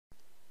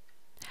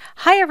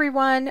Hi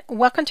everyone,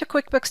 welcome to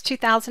QuickBooks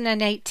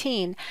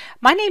 2018.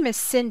 My name is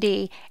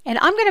Cindy and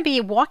I'm going to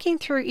be walking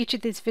through each of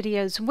these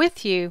videos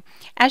with you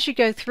as you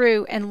go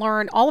through and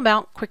learn all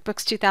about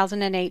QuickBooks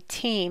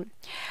 2018.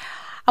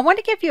 I want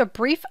to give you a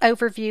brief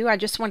overview. I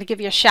just want to give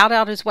you a shout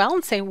out as well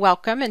and say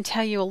welcome and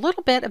tell you a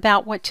little bit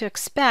about what to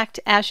expect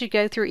as you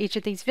go through each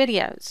of these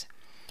videos.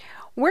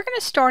 We're going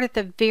to start at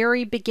the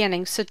very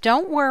beginning, so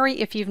don't worry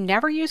if you've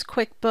never used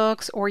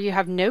QuickBooks or you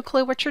have no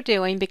clue what you're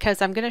doing,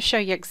 because I'm going to show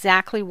you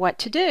exactly what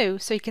to do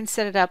so you can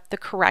set it up the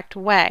correct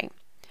way.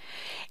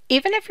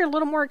 Even if you're a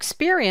little more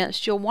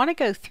experienced, you'll want to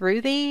go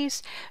through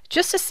these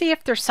just to see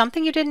if there's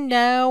something you didn't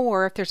know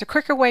or if there's a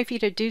quicker way for you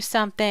to do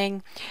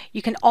something.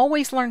 You can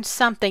always learn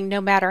something no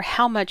matter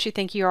how much you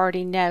think you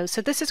already know.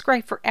 So this is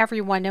great for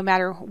everyone, no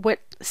matter what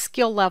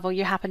skill level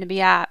you happen to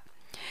be at.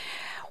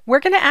 We're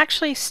going to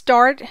actually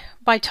start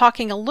by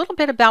talking a little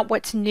bit about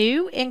what's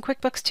new in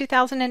QuickBooks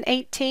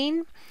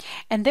 2018,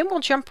 and then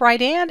we'll jump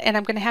right in and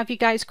I'm going to have you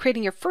guys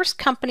creating your first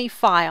company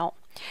file.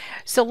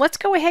 So let's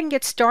go ahead and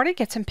get started.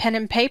 Get some pen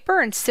and paper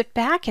and sit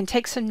back and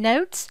take some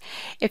notes.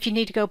 If you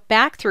need to go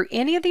back through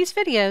any of these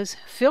videos,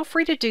 feel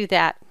free to do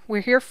that.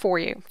 We're here for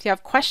you. If you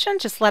have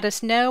questions, just let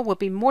us know. We'll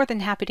be more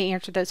than happy to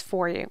answer those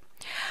for you.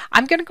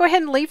 I'm going to go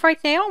ahead and leave right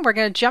now. We're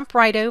going to jump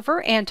right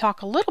over and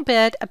talk a little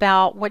bit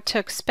about what to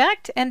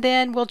expect, and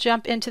then we'll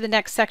jump into the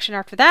next section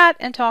after that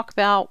and talk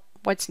about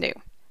what's new.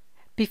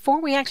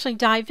 Before we actually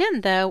dive in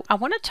though, I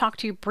want to talk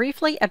to you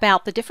briefly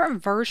about the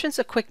different versions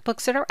of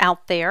QuickBooks that are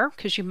out there,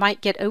 because you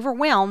might get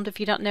overwhelmed if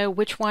you don't know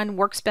which one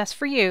works best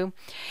for you.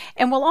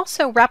 And we'll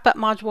also wrap up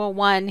Module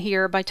 1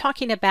 here by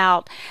talking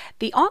about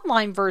the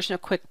online version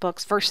of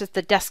QuickBooks versus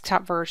the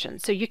desktop version,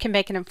 so you can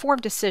make an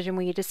informed decision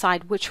when you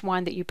decide which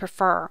one that you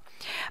prefer.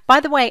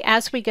 By the way,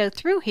 as we go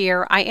through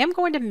here, I am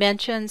going to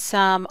mention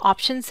some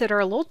options that are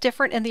a little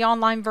different in the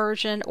online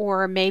version,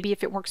 or maybe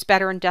if it works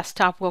better in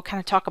desktop, we'll kind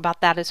of talk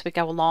about that as we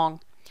go along.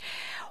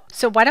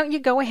 So why don't you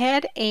go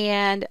ahead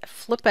and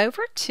flip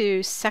over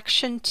to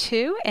section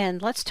 2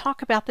 and let's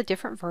talk about the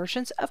different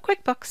versions of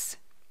QuickBooks.